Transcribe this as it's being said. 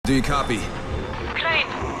Do you copy? Crane,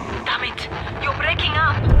 damn it. You're breaking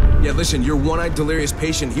up. Yeah, listen, your one-eyed delirious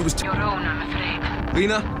patient, he was Your own, I'm afraid.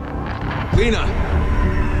 Lena? Lena!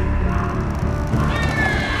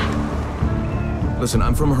 Listen,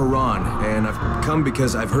 I'm from Haran, and I've come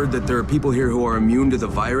because I've heard that there are people here who are immune to the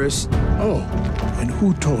virus. Oh, and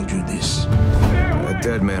who told you this? A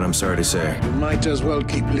dead man, I'm sorry to say. You might as well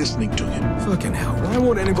keep listening to him. Fucking hell, why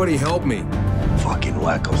won't anybody help me? Fucking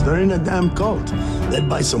wackos. They're in a damn cult, led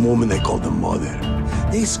by some woman they call the Mother.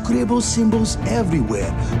 They scribble symbols everywhere,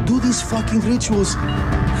 do these fucking rituals.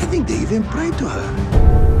 I think they even pray to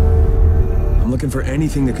her. I'm looking for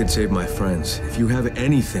anything that could save my friends. If you have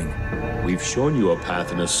anything. We've shown you a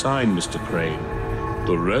path and a sign, Mr. Crane.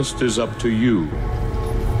 The rest is up to you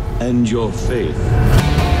and your faith.